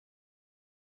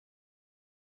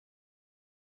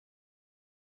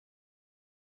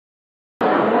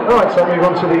Right, so I'll move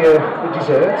on to the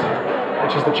dessert,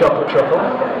 which is the chocolate truffle.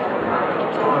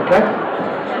 Okay.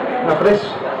 Now for this,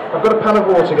 I've got a pan of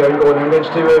water going on, and I'm going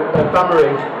to do a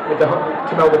bain-marie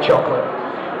to melt the chocolate.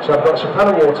 So I've got some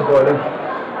pan of water boiling.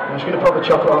 I'm just going to pop the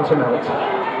chocolate on to melt.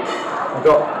 I've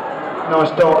got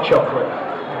nice dark chocolate,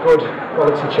 good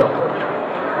quality chocolate.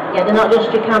 Yeah, they're not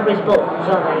just your Cadbury's buttons,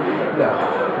 are they? No.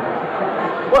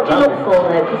 What do you look for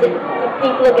though? Because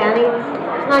people again,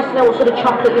 it's nice to know what sort of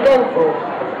chocolate you go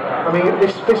for. I mean,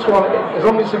 this one, as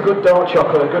long as it's a good dark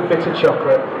chocolate, a good bitter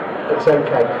chocolate, it's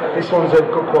okay. This one's a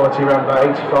good quality, around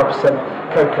about 85%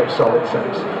 cocoa solid, so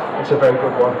it's a very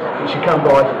good one, which you can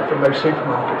buy from most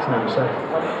supermarkets now, so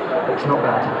it's not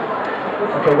bad.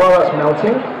 Okay, while that's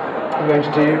melting, I'm going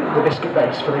to do the biscuit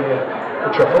base for the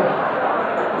truffle,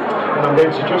 and I'm going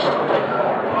to just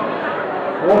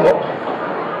warm up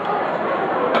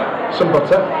some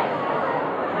butter.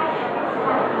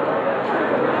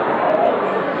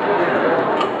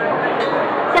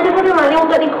 Has everybody around, anyone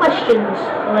got any questions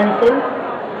or anything?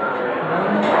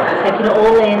 Taking it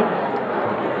all in.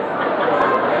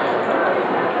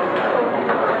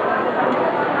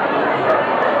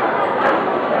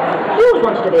 You always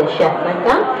wanted to be a chef then,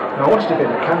 Dan? No, I wanted to be a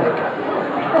mechanic.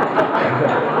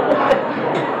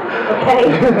 Okay.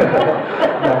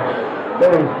 No.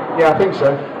 Yeah, I think so.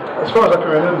 As far as I can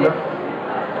remember.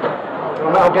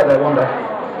 I'll get there one day.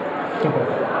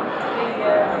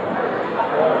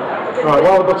 Right,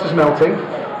 while the butter's melting,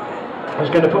 I was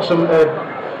going to put some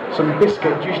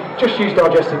biscuit, just use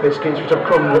digestive biscuits, which I've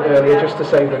crumbed earlier, just to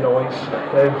save the noise,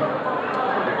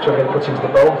 which I'm going to put into the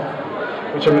bowl,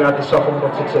 which I'm going to add the softened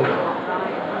butter to.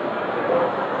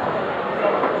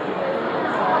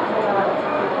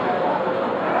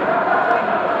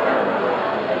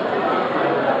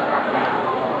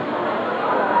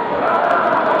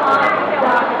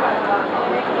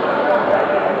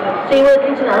 So you're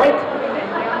working tonight?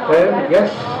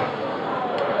 Yes.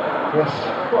 Yes.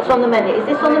 What's on the menu? Is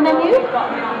this on the menu?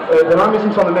 The lamb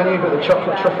isn't on the menu, but the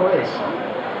chocolate truffle is.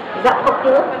 Is that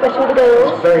popular, especially with the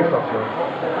girls? It's very popular.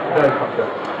 Very popular.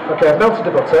 Okay, I've melted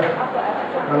the butter.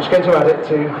 I'm just going to add it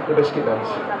to the biscuit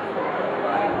base.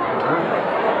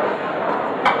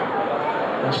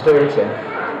 And stir it in.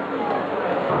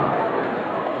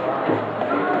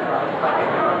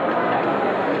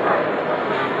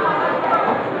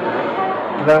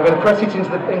 And then I'm going to press it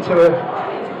into a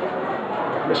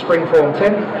spring-form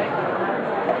tin.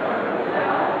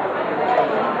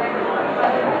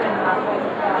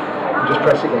 And just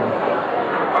press it in.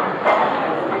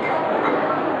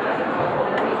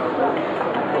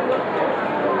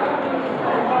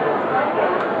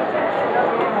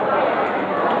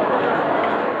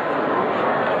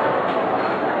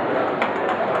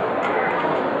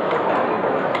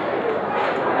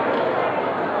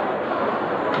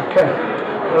 Okay.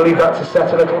 I'll leave that to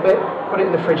set a little bit. Put it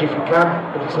in the fridge if you can,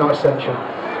 but it's not essential.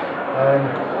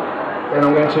 Then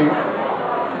I'm going to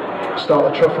start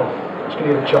the truffle. Just going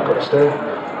to give the chocolate a stir,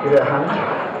 give it a hand.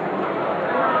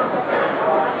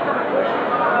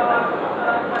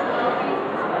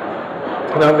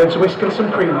 And now I'm going to whisk in some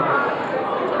cream.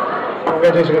 What I'm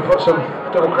going to do is I'm going to put some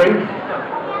double cream.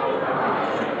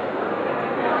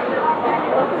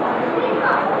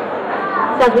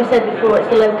 As we said before, it's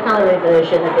the low-calorie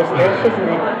version of this dish, isn't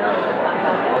it?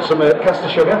 Some caster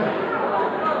sugar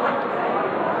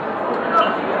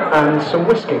and some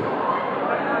whiskey.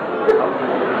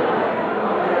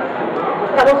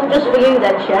 That wasn't just for you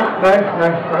then, Chef? No, I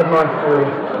had mine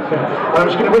earlier. I'm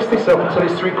just going to whisk this up until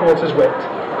it's 3/4 whipped.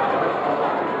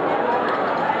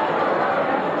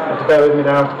 You have to bear with me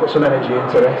now to put some energy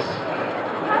into this.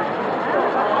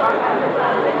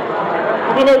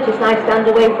 Have you noticed I stand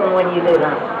away from when you do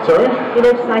that? Sorry? You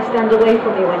notice I stand away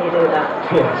from you when you do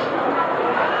that? Yes.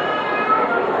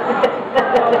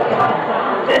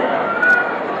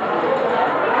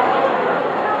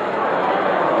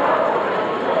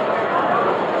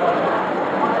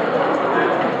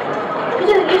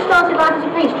 You started life as a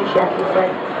pastry chef, you say?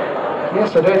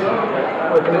 Yes, I did.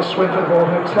 Working at Swinford Hall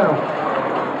Hotel.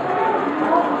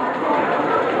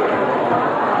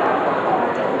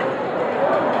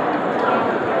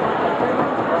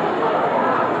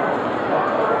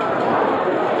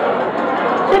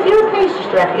 So if you're a pastry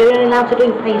chef, you're only allowed to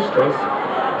do pastries?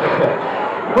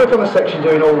 I work on the section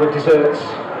doing all the desserts.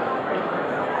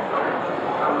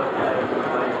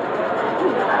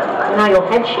 Now you're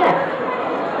head chef.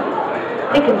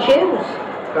 Pick and choose.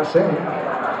 That's it.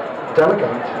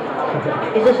 Delegate.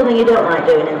 Is there something you don't like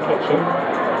doing in the kitchen?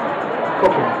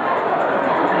 Cooking.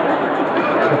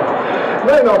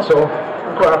 No, not at all.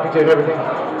 I'm quite happy doing everything.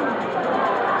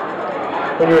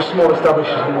 When you're a small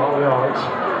establishment like we are,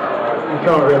 You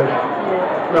can't really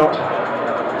not.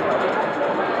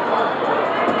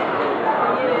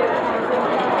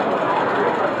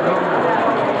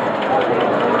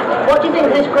 What do you think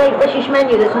of this great British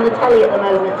menu that's on the telly at the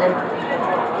moment then?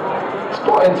 It's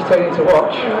quite entertaining to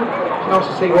watch. It's nice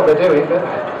to see what they're doing, but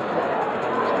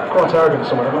it's quite arrogant,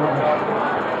 some of them, aren't they?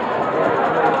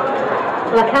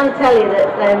 Well, I can tell you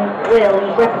that Will,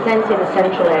 who's representing the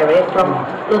central area from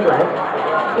Ludlow,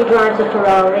 he drives a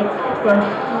Ferrari. Well,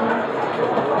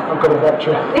 I've got a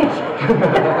Vectra.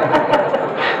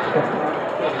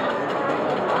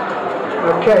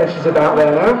 Okay, this is about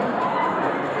there now.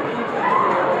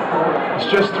 It's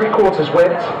just 3/4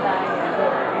 whipped,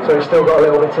 so it's still got a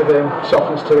little bit of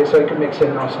softness to it, so you can mix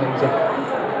in nice and easy.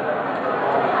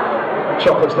 The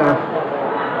chocolate's now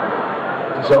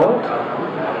dissolved,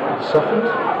 softened.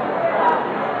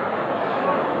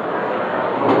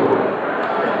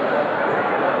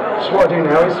 So what I do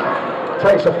now is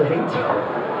take this off the heat.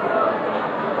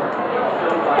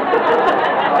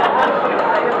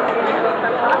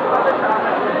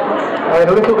 I add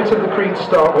a little bit of the cream to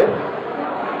start with,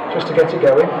 just to get it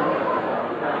going.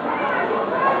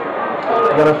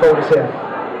 And then I fold it in.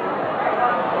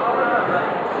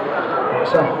 Like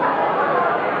so.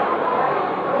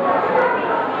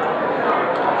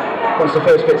 Once the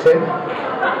first bit's in, a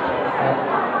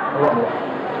lot more.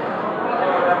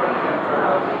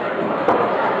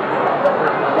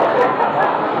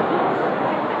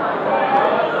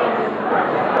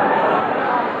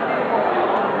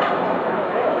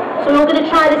 so we're going to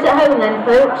try this at home then,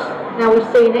 folks. Now we've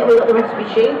seen it, we've got the recipe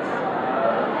sheets.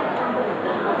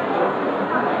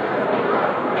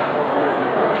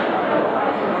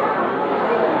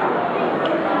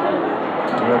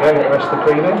 There we go, get the rest of the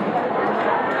cream in.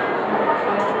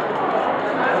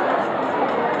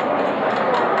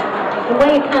 And when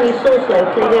you can, you sauce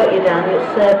locally, don't you, Dan?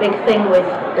 It's a big thing with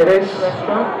It is. the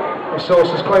restaurant. We source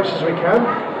as close as we can.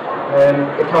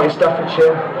 If not in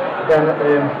Staffordshire, then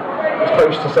as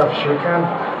close to Staffordshire we can.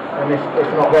 And if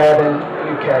not there, then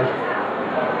UK.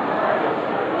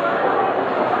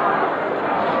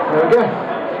 There we go.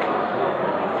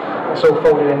 That's all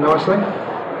folded in nicely.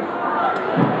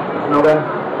 And I'll then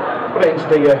put it into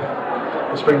the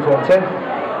springform tin.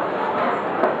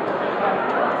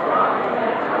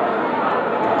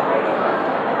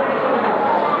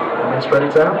 And then spread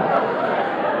it out.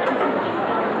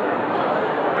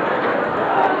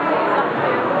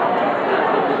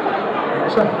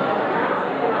 So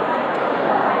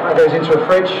that goes into a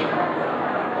fridge,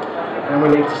 and we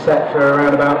leave to set for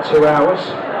around about 2 hours.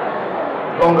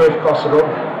 Longer if possible,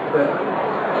 but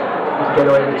you can get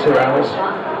away with 2 hours.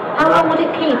 How long would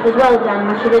it keep as well, Dan,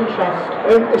 much of interest?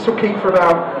 This will keep for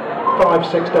about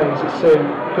 5-6 days. It's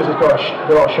because it's got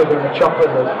a lot of sugar in the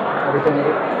chocolate and everything.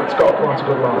 It's got quite a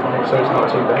good life on it, so it's not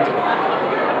too bad.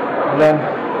 And then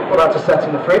we're about to set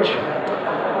in the fridge,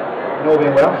 and all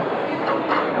being well,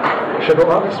 it should look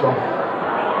like this one.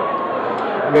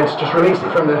 I'm going to just release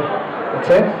it from the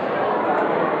tin.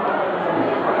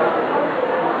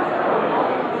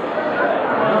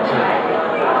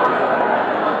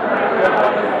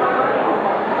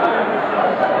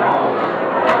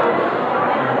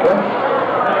 Okay.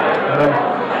 And then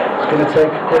just going to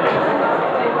take a quick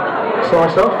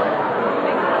slice off.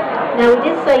 Now we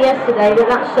did say yesterday that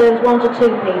that serves 1 to 2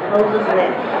 people, doesn't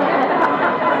it?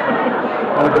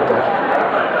 On a good day.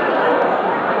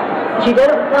 You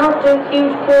don't do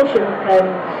huge portion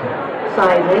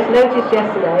sizes. Noticed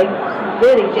yesterday,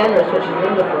 really generous, which is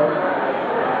wonderful.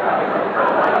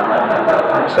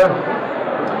 So,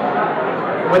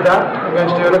 with that, I'm going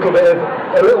to do a little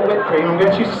whipped cream. I'm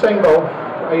going to use the same bowl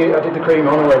I did the cream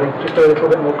on already. Just do a little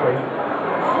bit more cream.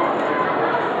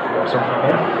 Grab some from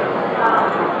here.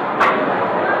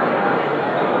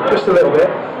 Just a little bit,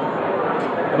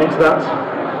 and into that,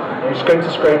 I'm just going to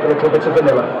scrape a little bit of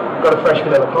vanilla. I've got a fresh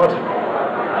vanilla pod.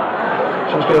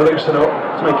 So I'm just going to loosen up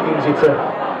to make it easy to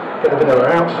get the vanilla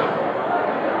out.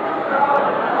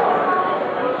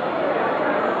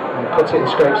 And cut it and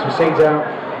scrape some seeds out.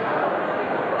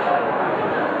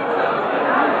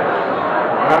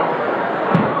 Like that.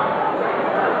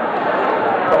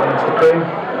 Put them into the cream.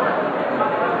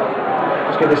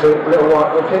 Just give this a little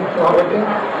light whipping.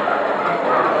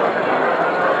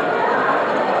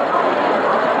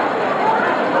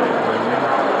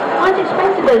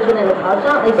 Expensive those vanilla pods,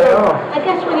 aren't they? They are. I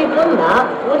guess when you've done that,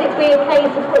 would it be a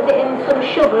case of putting it in some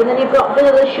sugar and then you've got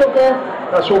vanilla sugar?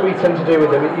 That's what we tend to do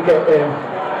with them. You get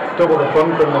double the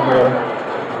fun from them really.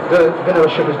 The vanilla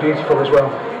sugar is beautiful as well.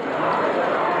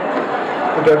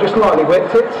 There we go, just lightly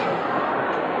whipped it.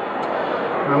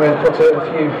 And I'm going to put a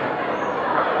few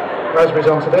raspberries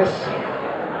onto this.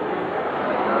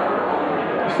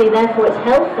 see, therefore it's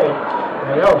healthy.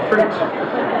 There we are, fruit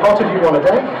pot if you want a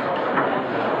day.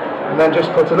 And then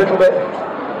just put a little bit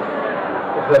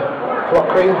of the flock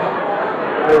cream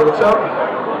over the top.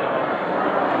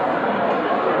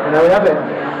 And there we have it.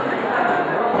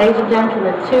 Ladies and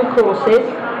gentlemen, 2 courses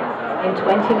in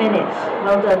 20 minutes.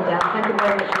 Well done, Dan. Thank you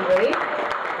very much indeed.